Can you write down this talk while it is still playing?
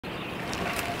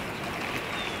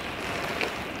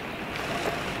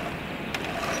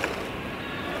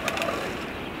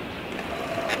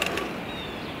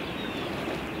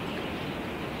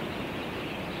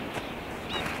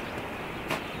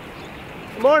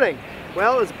Morning.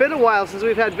 Well, it's been a while since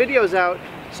we've had videos out,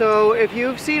 so if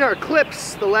you've seen our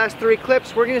clips, the last 3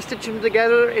 clips, we're going to stitch them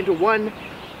together into one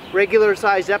regular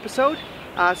sized episode.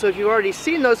 So if you've already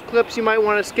seen those clips, you might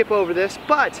want to skip over this,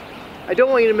 but I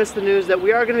don't want you to miss the news that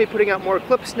we are going to be putting out more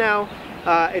clips now.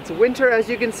 It's winter, as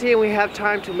you can see, and we have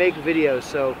time to make videos,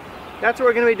 so that's what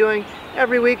we're going to be doing.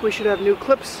 Every week we should have new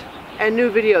clips and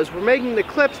new videos. We're making the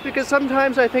clips because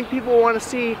sometimes I think people want to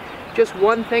see just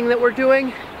one thing that we're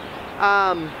doing.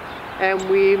 And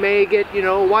we may get,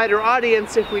 a wider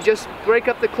audience if we just break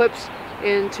up the clips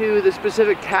into the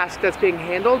specific task that's being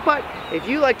handled. But if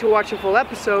you like to watch a full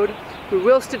episode, we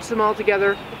will stitch them all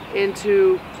together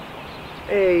into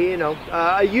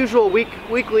a usual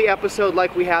weekly episode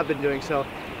like we have been doing. So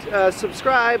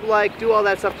subscribe, like, do all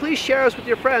that stuff. Please share us with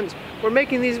your friends. We're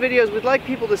making these videos. We'd like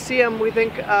people to see them. We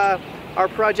think our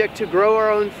project to grow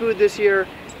our own food this year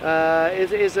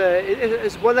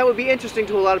is one that would be interesting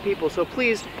to a lot of people. So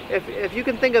please, if you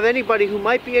can think of anybody who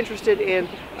might be interested in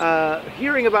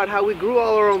hearing about how we grew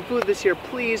all our own food this year,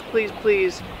 please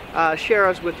share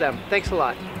us with them. Thanks a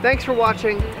lot. Thanks for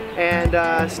watching,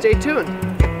 and stay tuned.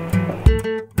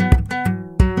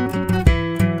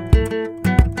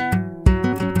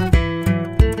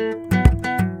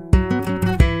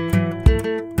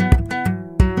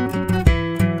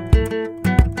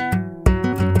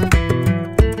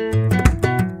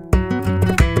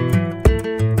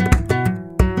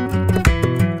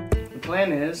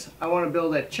 I want to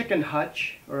build a chicken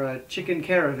hutch or a chicken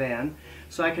caravan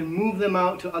so I can move them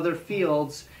out to other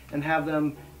fields and have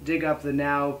them dig up the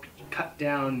now cut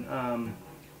down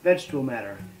vegetable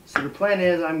matter. So the plan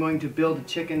is I'm going to build a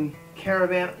chicken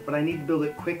caravan, but I need to build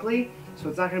it quickly, so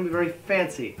it's not going to be very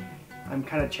fancy. I'm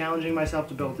kind of challenging myself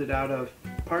to build it out of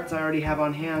parts I already have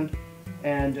on hand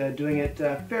and doing it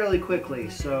fairly quickly,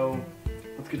 so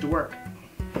let's get to work.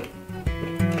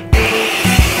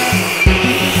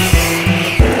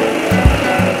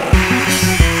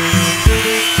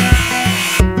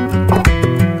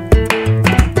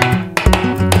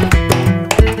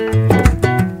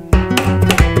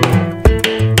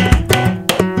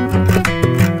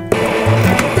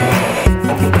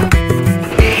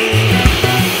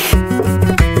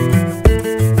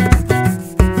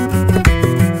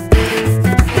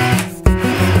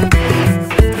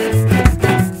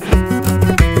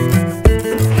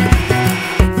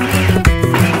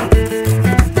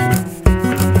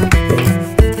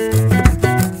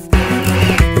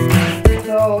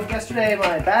 Yesterday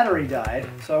my battery died,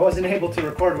 so I wasn't able to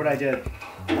record what I did.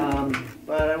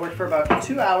 But I worked for about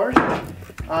 2 hours.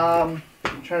 I'm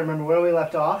trying to remember where we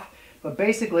left off. But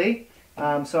basically,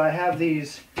 so I have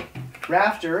these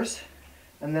rafters,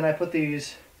 and then I put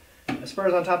these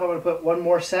spurs on top. I'm going to put one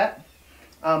more set.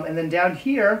 And then down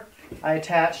here, I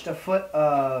attached a foot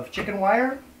of chicken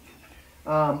wire.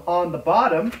 On the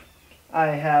bottom, I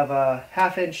have a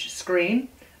 1/2-inch screen.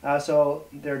 So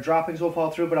their droppings will fall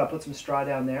through, but I'll put some straw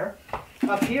down there.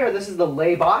 Up here, this is the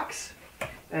lay box,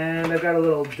 and I've got a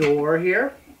little door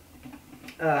here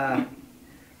that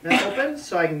opens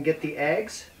so I can get the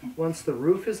eggs once the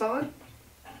roof is on.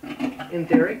 In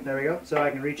theory, there we go. So I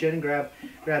can reach in and grab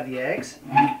the eggs.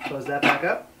 Close that back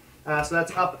up. So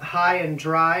that's up high and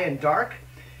dry and dark,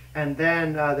 and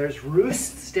then there's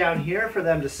roosts down here for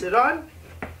them to sit on.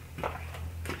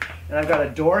 And I've got a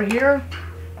door here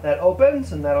that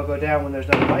opens, and that'll go down when there's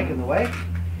no mic in the way.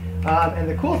 And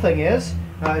the cool thing is,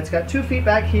 it's got 2 feet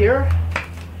back here,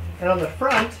 and on the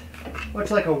front,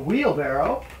 looks like a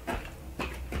wheelbarrow.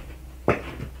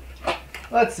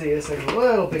 Let's see, this is a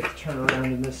little big to turn around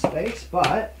in this space,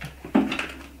 but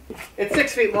it's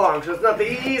 6 feet long, so it's not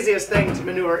the easiest thing to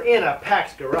maneuver in a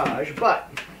packed garage, but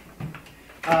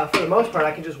for the most part,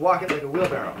 I can just walk it like a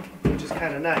wheelbarrow, which is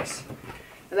kind of nice.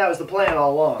 And that was the plan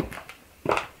all along.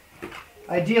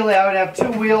 Ideally, I would have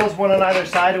 2 wheels, one on either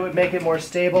side. It would make it more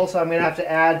stable, so I'm going to have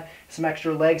to add some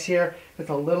extra legs here. It's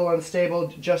a little unstable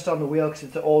just on the wheel because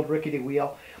it's an old rickety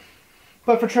wheel.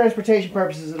 But for transportation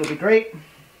purposes, it'll be great.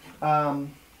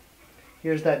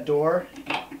 Here's that door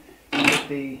to get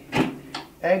the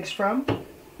eggs from.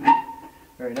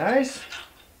 Very nice.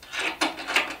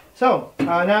 So,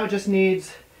 now it just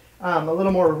needs a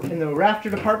little more in the rafter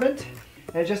department.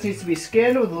 And it just needs to be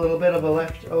skinned with a little bit of a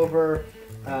leftover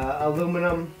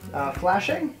aluminum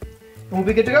flashing, and we'll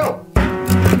be good to go.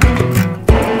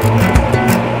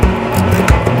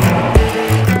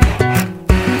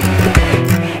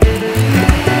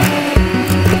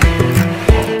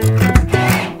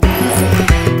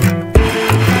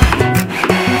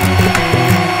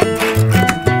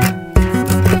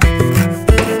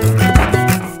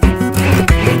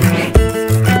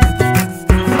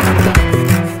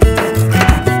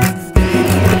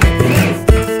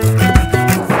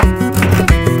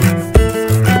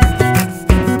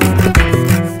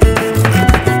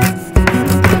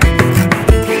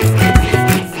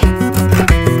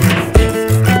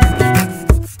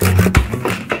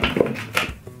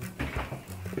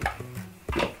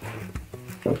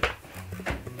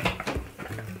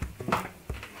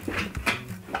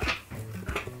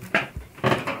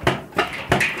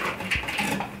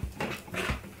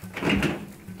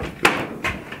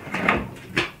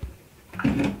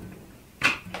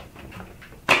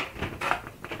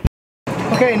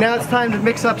 Okay, now it's time to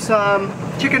mix up some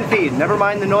chicken feed. Never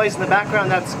mind the noise in the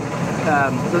background. That's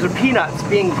those are peanuts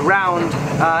being ground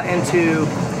into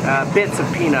bits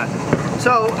of peanut.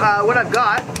 So what I've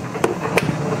got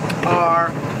are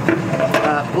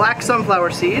black sunflower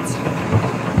seeds.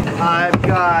 I've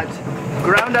got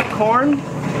ground up corn.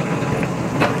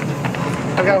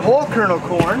 I've got whole kernel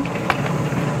corn.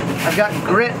 I've got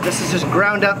grit. This is just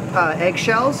ground up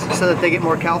eggshells so that they get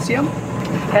more calcium.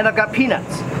 And I've got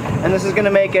peanuts. And this is going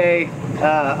to make a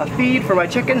feed for my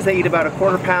chickens. They eat about a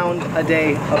quarter pound a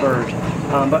day a bird.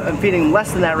 But I'm feeding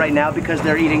less than that right now because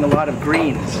they're eating a lot of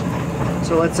greens.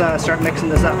 So let's start mixing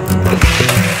this up.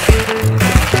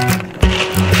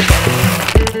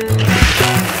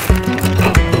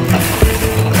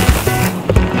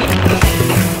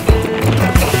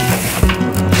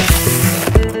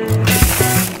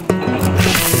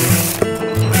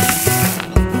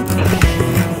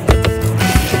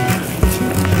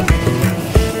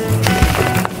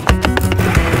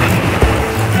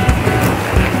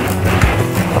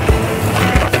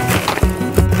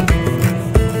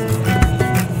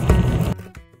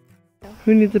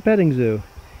 Who needs a petting zoo?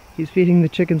 He's feeding the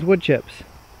chickens wood chips.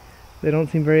 They don't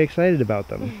seem very excited about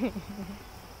them.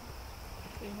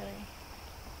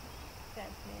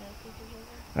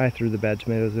 I threw the bad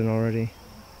tomatoes in already.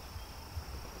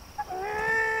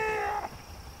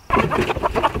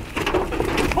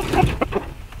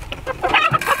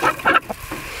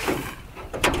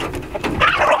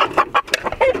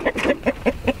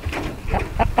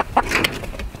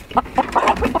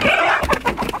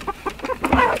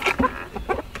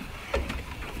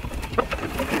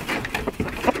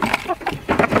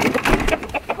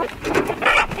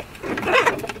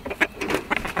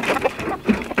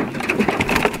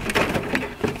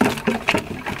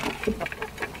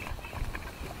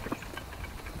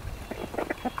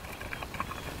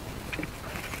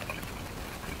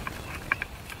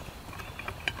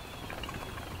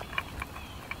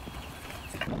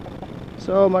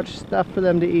 So much stuff for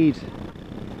them to eat.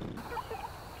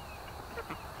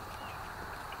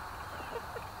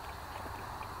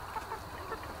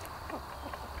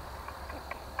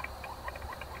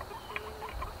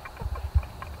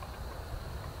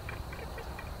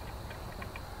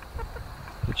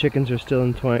 The chickens are still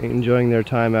enjoying their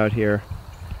time out here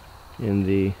in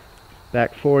the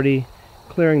back 40,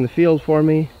 clearing the field for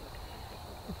me,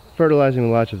 fertilizing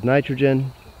with lots of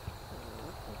nitrogen,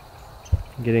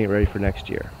 getting it ready for next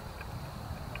year.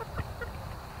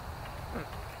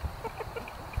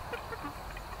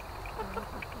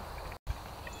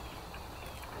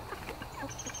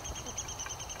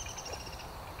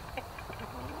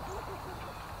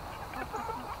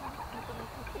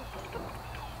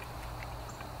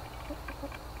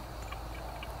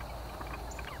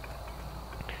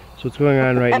 So what's going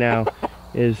on right now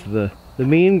is the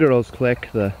mean girls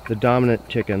clique, the dominant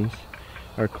chickens,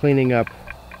 are cleaning up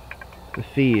the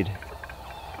feed.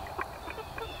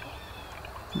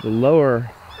 The lower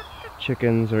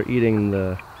chickens are eating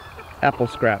the apple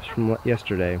scraps from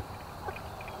yesterday.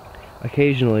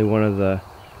 Occasionally one of the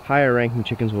higher ranking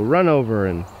chickens will run over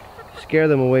and scare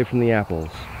them away from the apples,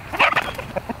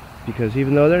 because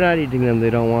even though they're not eating them, they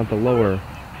don't want the lower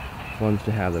ones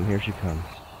to have them. Here she comes.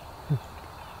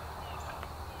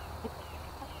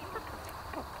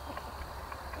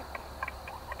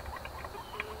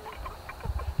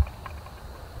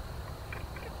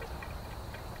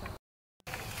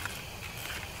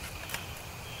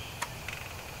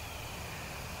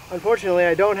 Unfortunately,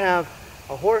 I don't have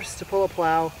a horse to pull a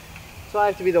plow, so I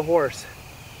have to be the horse.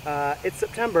 It's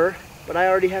September, but I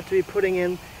already have to be putting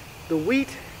in the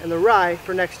wheat and the rye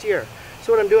for next year.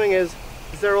 So what I'm doing is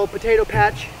their old potato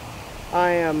patch.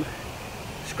 I am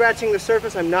scratching the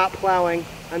surface. I'm not plowing.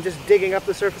 I'm just digging up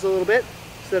the surface a little bit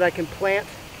so that I can plant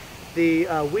the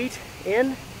wheat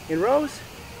in rows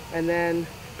and then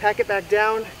pack it back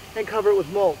down and cover it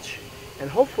with mulch. And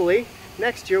hopefully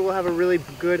next year we'll have a really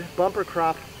good bumper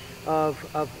crop of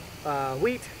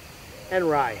wheat and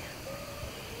rye.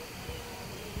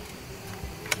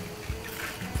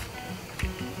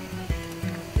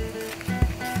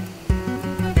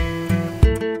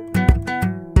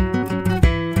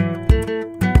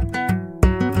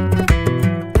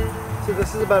 So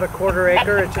this is about a quarter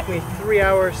acre. It took me 3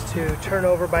 hours to turn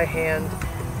over by hand.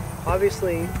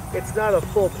 Obviously it's not a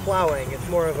full plowing, it's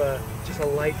more of just a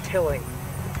light tilling.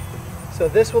 So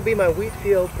this will be my wheat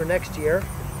field for next year.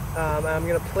 I'm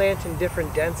going to plant in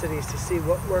different densities to see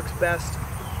what works best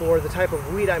for the type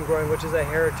of wheat I'm growing, which is a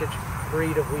heritage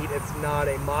breed of wheat. It's not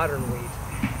a modern wheat.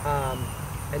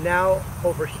 And now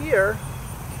over here,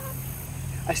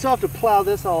 I still have to plow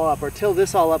this all up or till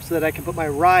this all up so that I can put my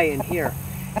rye in here.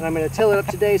 And I'm going to till it up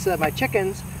today so that my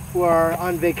chickens, who are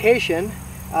on vacation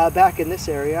back in this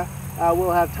area,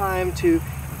 will have time to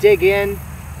dig in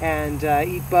and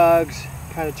eat bugs,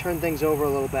 kind of turn things over a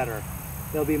little better.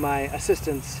 They'll be my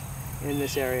assistants in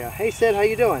this area. Hey Sid, how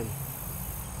you doing?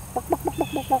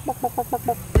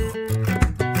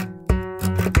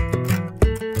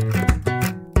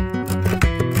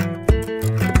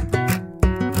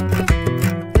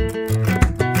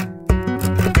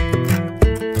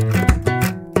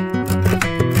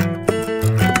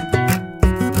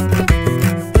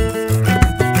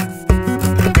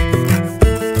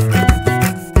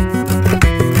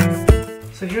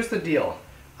 So here's the deal.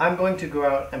 I'm going to go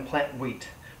out and plant wheat,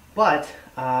 but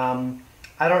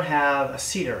I don't have a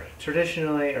seeder.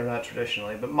 Traditionally, or not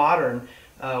traditionally, but modern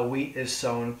wheat is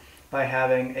sown by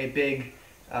having a big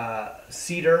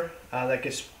seeder that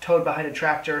gets towed behind a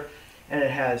tractor, and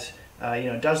it has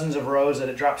dozens of rows that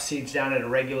it drops seeds down at a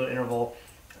regular interval,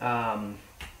 and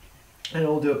it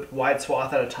will do a wide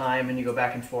swath at a time, and you go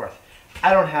back and forth.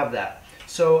 I don't have that.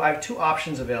 So I have two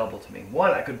options available to me.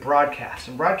 One, I could broadcast,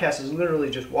 and broadcast is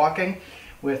literally just walking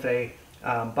with a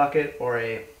bucket or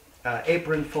a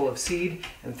apron full of seed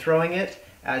and throwing it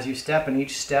as you step, and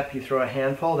each step you throw a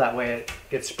handful. That way it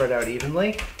gets spread out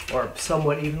evenly, or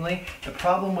somewhat evenly. The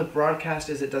problem with broadcast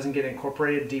is it doesn't get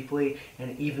incorporated deeply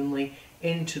and evenly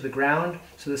into the ground,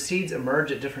 so the seeds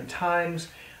emerge at different times.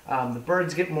 The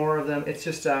birds get more of them. It's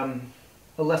just a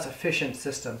less efficient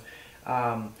system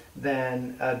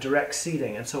than direct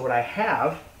seeding. And so what I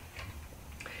have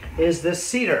is this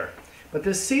seeder. But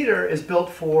this seeder is built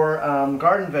for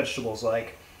garden vegetables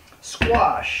like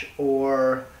squash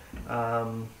or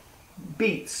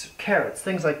beets, carrots,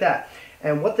 things like that.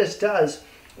 And what this does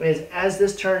is, as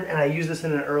this turns, and I used this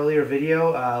in an earlier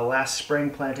video last spring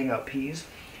planting out peas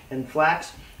and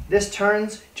flax, this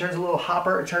turns a little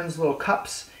hopper, it turns little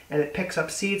cups, and it picks up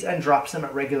seeds and drops them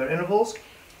at regular intervals.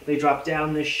 They drop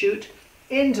down this chute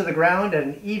into the ground at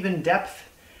an even depth,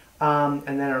 and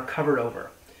then are covered over.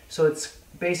 So it's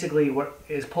basically what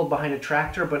is pulled behind a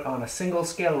tractor, but on a single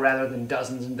scale rather than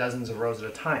dozens and dozens of rows at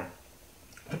a time.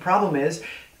 The problem is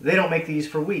they don't make these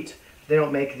for wheat. They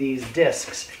don't make these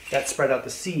discs that spread out the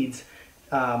seeds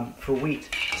for wheat.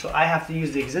 So I have to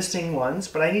use the existing ones,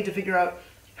 but I need to figure out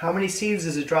how many seeds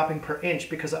is it dropping per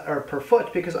inch, or per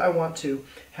foot, because I want to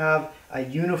have a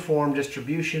uniform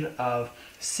distribution of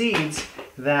seeds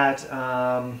that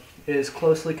is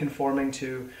closely conforming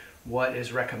to what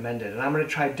is recommended. And I'm going to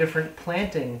try different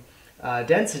planting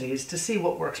densities to see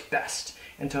what works best.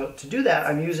 And to do that,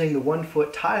 I'm using the 1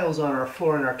 foot tiles on our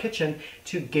floor in our kitchen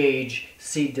to gauge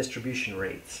seed distribution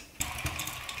rates.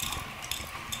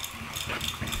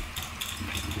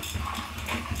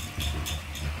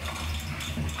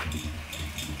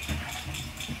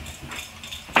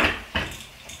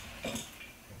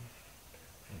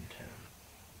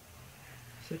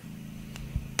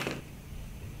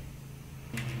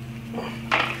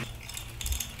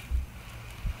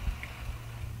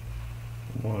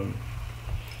 One,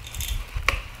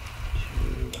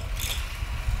 two,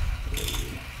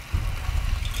 three,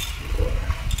 four.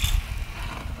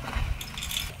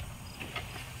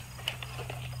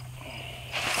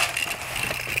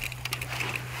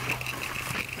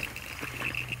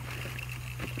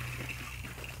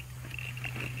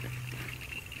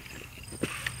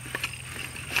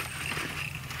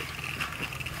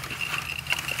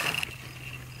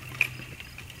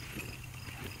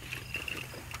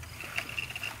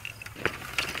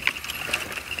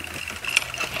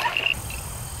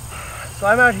 So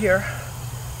I'm out here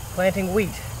planting wheat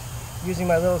using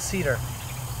my little seeder.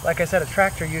 Like I said, a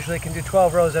tractor usually can do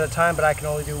 12 rows at a time, but I can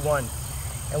only do 1.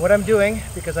 And what I'm doing,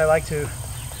 because I like to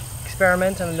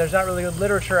experiment, and there's not really good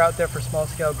literature out there for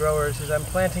small-scale growers, is I'm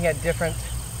planting at different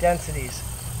densities.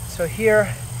 So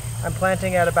here I'm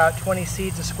planting at about 20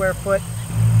 seeds a square foot.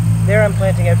 There I'm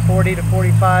planting at 40 to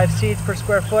 45 seeds per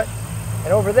square foot.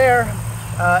 And over there,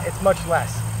 it's much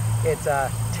less. It's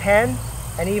 10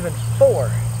 and even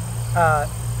 4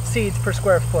 seeds per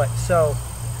square foot. So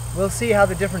we'll see how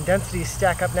the different densities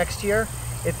stack up next year.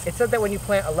 It said that when you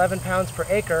plant 11 pounds per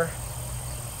acre,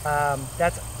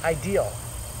 that's ideal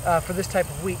for this type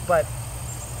of wheat, but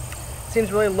it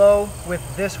seems really low with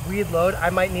this weed load. I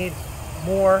might need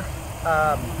more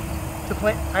to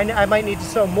plant. I might need to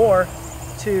sow more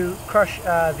to crush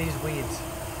these weeds.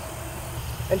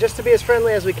 And just to be as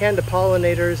friendly as we can to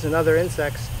pollinators and other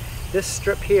insects, this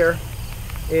strip here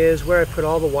is where I put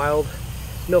all the wild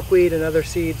milkweed and other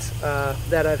seeds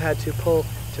that I've had to pull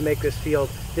to make this field.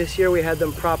 This year we had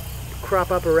them crop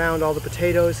up around all the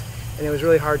potatoes, and it was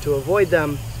really hard to avoid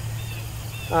them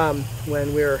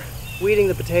when we were weeding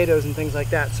the potatoes and things like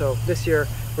that. So this year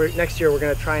next year we're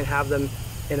going to try and have them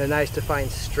in a nice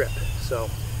defined strip. So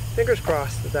fingers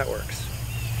crossed that that works.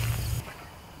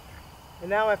 And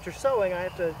now after sowing, I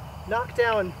have to knock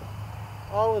down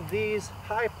all of these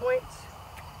high points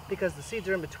because the seeds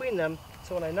are in between them.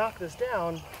 So when I knock this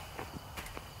down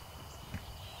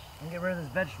and get rid of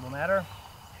this vegetable matter,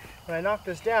 when I knock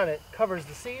this down, it covers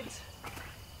the seeds.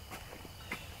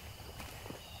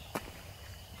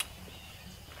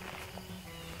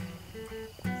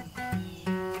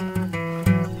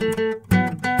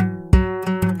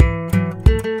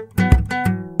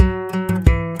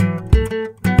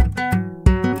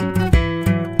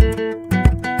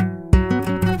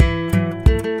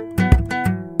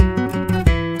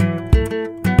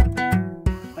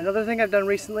 Another thing I've done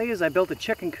recently is I built a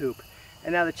chicken coop.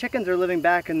 And now the chickens are living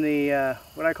back in the,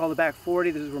 what I call the back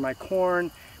 40. This is where my corn,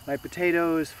 my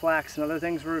potatoes, flax, and other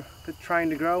things were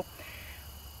trying to grow.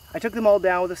 I took them all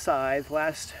down with a scythe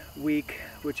last week,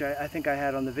 which I think I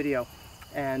had on the video.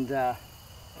 And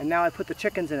now I put the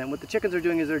chickens in it. What the chickens are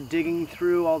doing is they're digging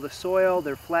through all the soil,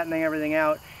 they're flattening everything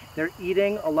out. They're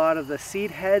eating a lot of the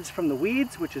seed heads from the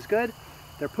weeds, which is good.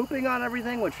 They're pooping on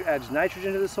everything, which adds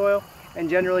nitrogen to the soil, and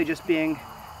generally just being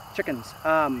chickens.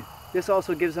 This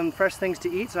also gives them fresh things to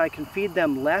eat, so I can feed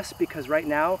them less, because right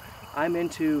now I'm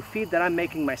into feed that I'm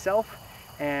making myself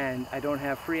and I don't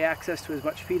have free access to as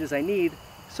much feed as I need.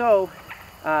 So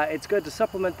it's good to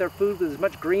supplement their food with as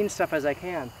much green stuff as I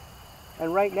can.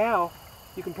 And right now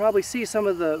you can probably see some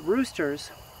of the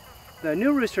roosters, the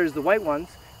new roosters, the white ones,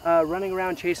 running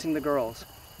around chasing the girls.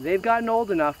 They've gotten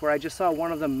old enough where I just saw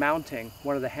one of them mounting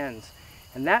one of the hens,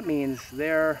 and that means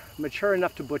they're mature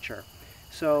enough to butcher.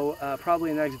 So probably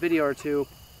in the next video or two,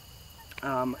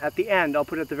 at the end, I'll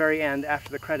put it at the very end after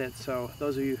the credits, so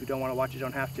those of you who don't want to watch it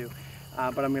don't have to.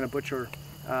 But I'm going to butcher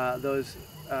those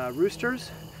roosters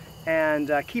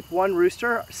and keep one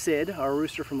rooster, Sid, our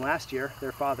rooster from last year,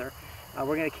 their father.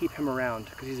 We're going to keep him around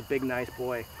because he's a big, nice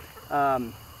boy.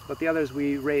 But the others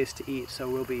we raise to eat, so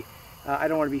we'll be, I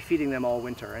don't want to be feeding them all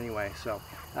winter anyway, so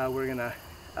we're going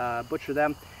to butcher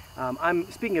them.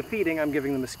 Speaking of feeding, I'm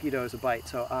giving the mosquitoes a bite,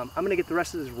 so I'm going to get the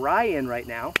rest of this rye in right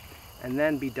now and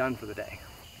then be done for the day.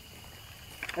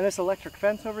 And this electric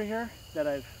fence over here that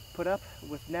I've put up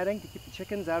with netting to keep the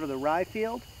chickens out of the rye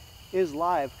field is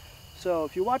live. So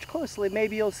if you watch closely,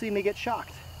 maybe you'll see me get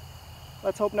shocked.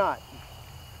 Let's hope not.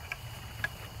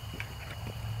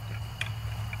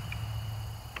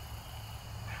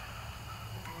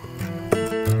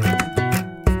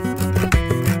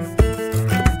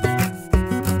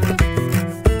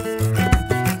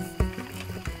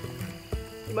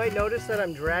 You might notice that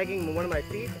I'm dragging one of my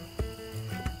feet.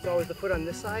 It's always the foot on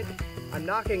this side. I'm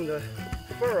knocking the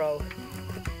furrow,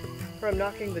 or I'm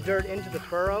knocking the dirt into the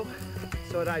furrow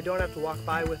so that I don't have to walk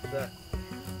by with the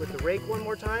rake one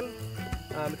more time.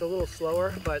 It's a little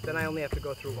slower, but then I only have to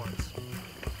go through once.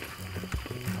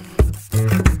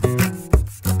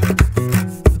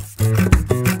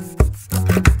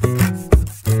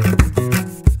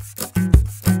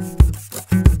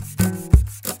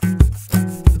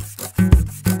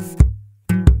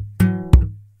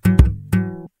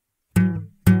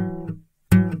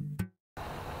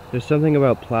 There's something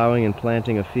about plowing and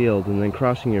planting a field and then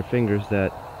crossing your fingers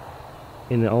that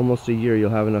in almost a year you'll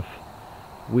have enough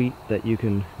wheat that you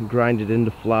can grind it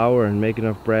into flour and make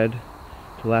enough bread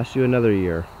to last you another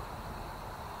year.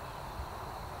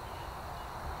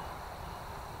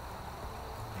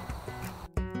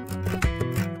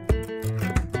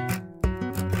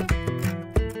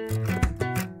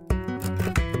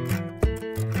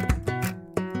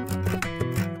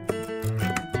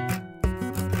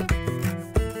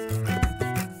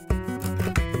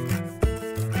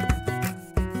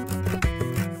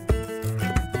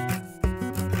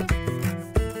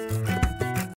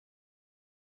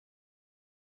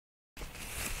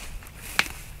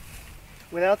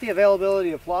 Without the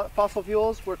availability of fossil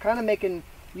fuels, we're kind of making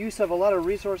use of a lot of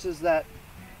resources that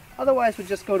otherwise would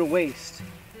just go to waste,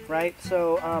 right?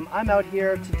 So I'm out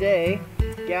here today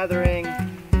gathering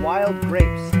wild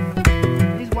grapes.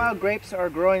 These wild grapes are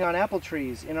growing on apple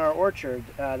trees in our orchard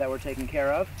that we're taking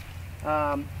care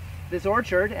of. This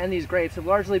orchard and these grapes have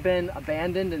largely been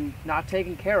abandoned and not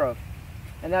taken care of.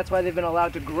 And that's why they've been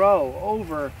allowed to grow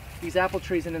over these apple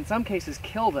trees and in some cases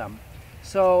kill them.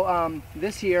 So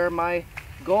this year my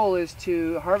goal is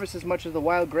to harvest as much of the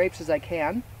wild grapes as I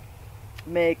can,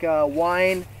 make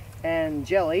wine and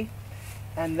jelly,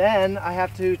 and then I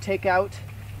have to take out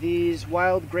these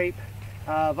wild grape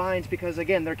vines because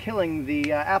again they're killing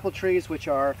the apple trees, which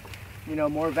are, you know,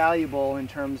 more valuable in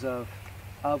terms of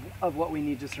what we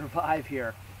need to survive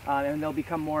here, and they'll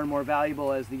become more and more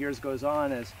valuable as the years goes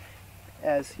on, as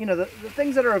as you know, the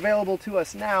things that are available to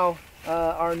us now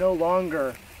are no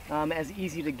longer as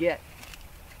easy to get.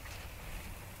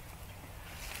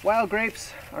 Wild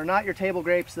grapes are not your table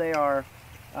grapes. They are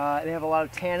they have a lot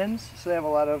of tannins, so they have a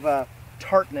lot of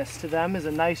tartness to them, is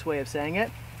a nice way of saying it.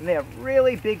 And they have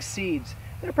really big seeds.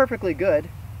 They're perfectly good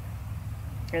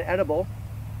and edible,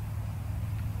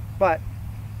 but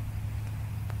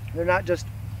they're not just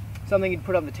something you'd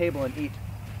put on the table and eat.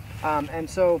 And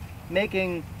so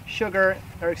making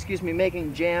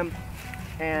making jam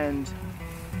and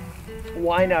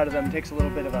wine out of them takes a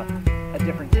little bit of a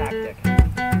different tactic.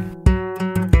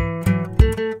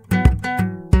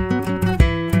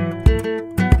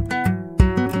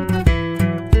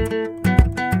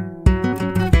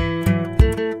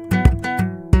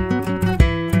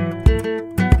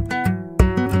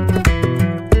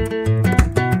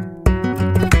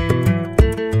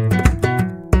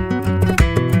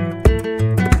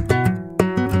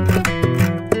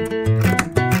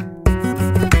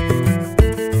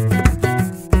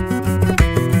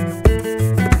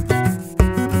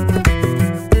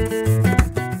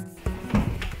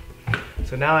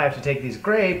 So now I have to take these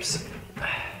grapes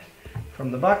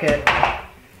from the bucket,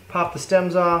 pop the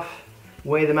stems off,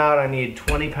 weigh them out. I need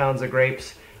 20 pounds of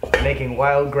grapes. I'm making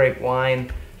wild grape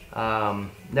wine.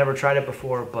 Never tried it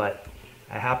before, but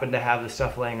I happen to have the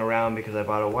stuff laying around because I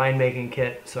bought a winemaking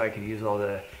kit so I could use all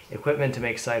the equipment to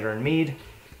make cider and mead.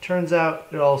 Turns out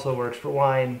it also works for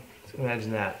wine. So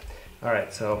imagine that. All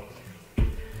right, so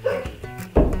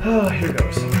here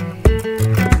goes.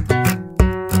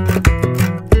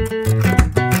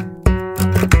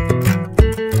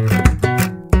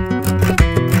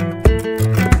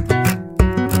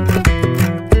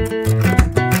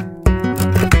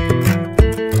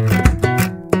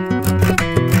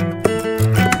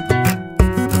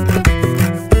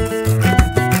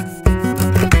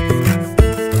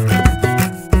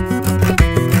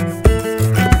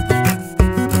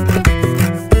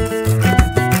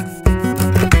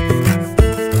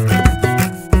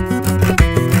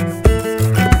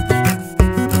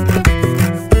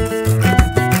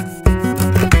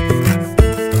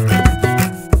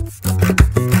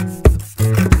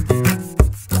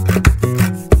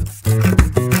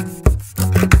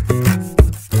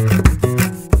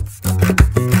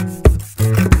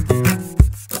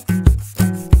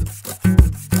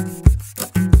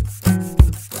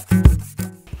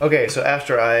 Okay, so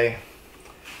after I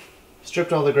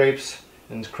stripped all the grapes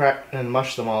and cracked and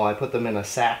mushed them all, I put them in a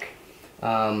sack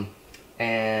and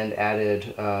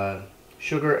added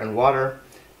sugar and water.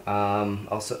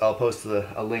 I'll post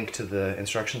a link to the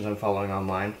instructions I'm following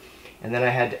online. And then I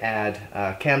had to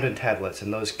add Camden tablets,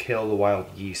 and those kill the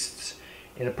wild yeasts.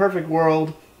 In a perfect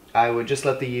world, I would just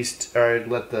let the yeast, or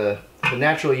let the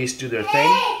natural yeast do their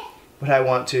thing, but I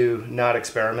want to not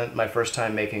experiment. My first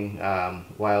time making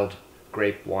wild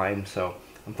grape wine, so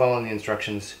I'm following the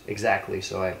instructions exactly.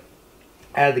 So I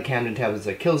added the Camden tablets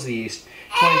that kills the yeast.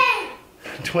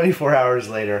 24 hours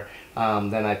later,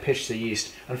 then I pitched the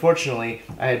yeast. Unfortunately,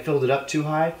 I had filled it up too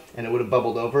high and it would have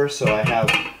bubbled over, so I have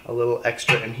a little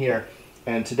extra in here.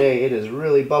 And today it is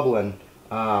really bubbling.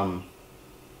 And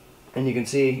you can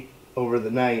see over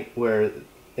the night where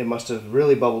it must have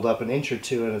really bubbled up an inch or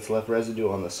two and it's left residue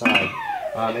on the side.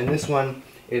 And this one,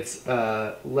 it's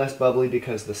less bubbly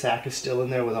because the sack is still in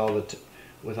there with all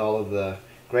of the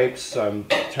grapes, so I'm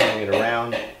turning it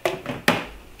around.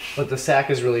 But the sack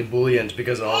is really buoyant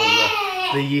because all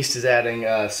of the yeast is adding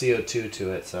CO2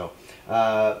 to it. So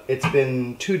it's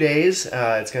been 2 days.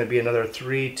 It's going to be another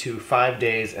 3 to 5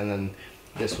 days, and then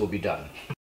this will be done.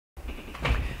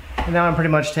 And now I'm pretty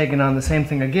much taking on the same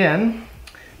thing again,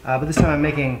 but this time I'm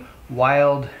making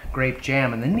wild grape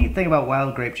jam. And the neat thing about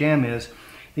wild grape jam is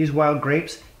these wild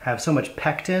grapes have so much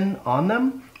pectin on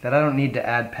them that I don't need to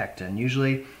add pectin.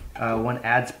 Usually one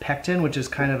adds pectin, which is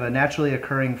kind of a naturally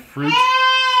occurring fruit.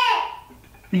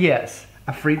 Yes,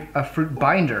 a fruit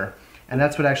binder, and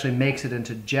that's what actually makes it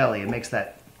into jelly. It makes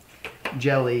that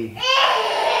jelly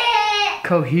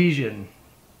cohesion,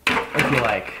 if you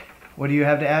like. What do you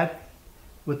have to add?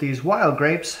 With these wild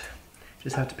grapes,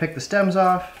 just have to pick the stems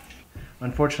off.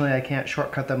 Unfortunately, I can't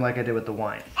shortcut them like I did with the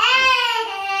wine.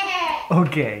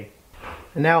 Okay.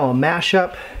 And now I'll mash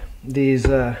up these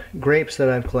grapes that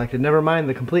I've collected. Never mind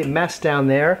the complete mess down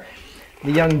there.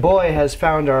 The young boy has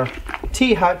found our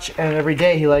tea hutch, and every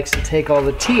day he likes to take all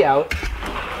the tea out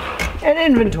and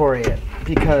inventory it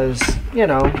because, you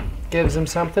know, gives him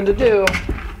something to do.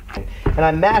 And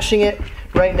I'm mashing it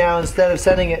right now instead of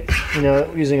setting it, you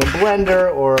know, using a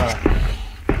blender or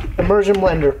a immersion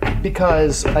blender,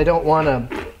 because I don't want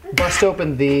to bust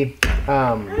open the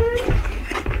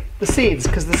the seeds,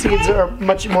 because the seeds are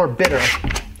much more bitter.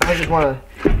 I just want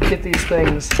to get these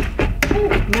things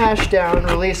mashed down,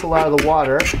 release a lot of the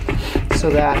water, so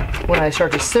that when I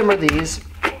start to simmer these,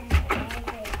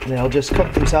 they'll just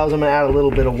cook themselves. I'm going to add a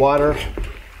little bit of water,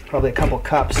 probably a couple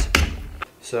cups.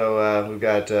 So we've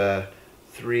got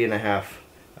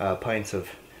 3.5 pints of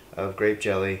grape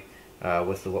jelly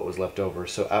with what was left over.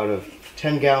 So out of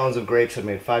 10 gallons of grapes, I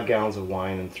made 5 gallons of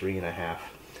wine and 3.5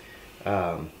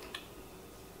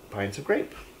 pints of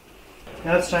grape.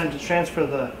 Now it's time to transfer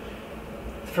the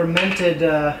fermented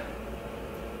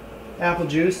apple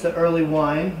juice, the early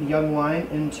wine, young wine,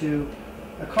 into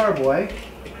a carboy.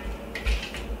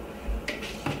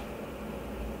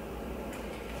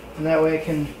 And that way it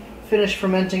can finish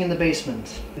fermenting in the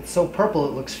basement. It's so purple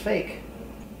it looks fake.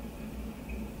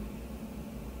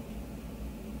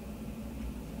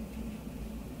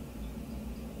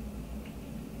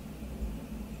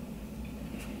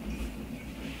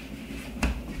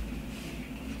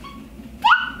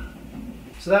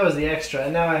 So that was the extra,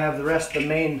 and now I have the rest of the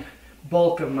main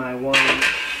bulk of my wine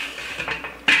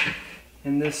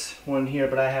in this one here,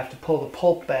 but I have to pull the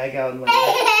pulp bag out and let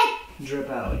it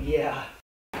drip out. Yeah.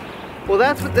 Well,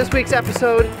 that's what this week's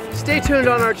episode. Stay tuned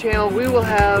on our channel. We will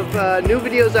have new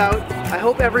videos out, I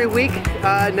hope every week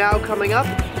now coming up,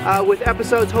 with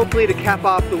episodes hopefully to cap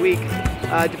off the week,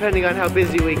 depending on how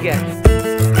busy we get.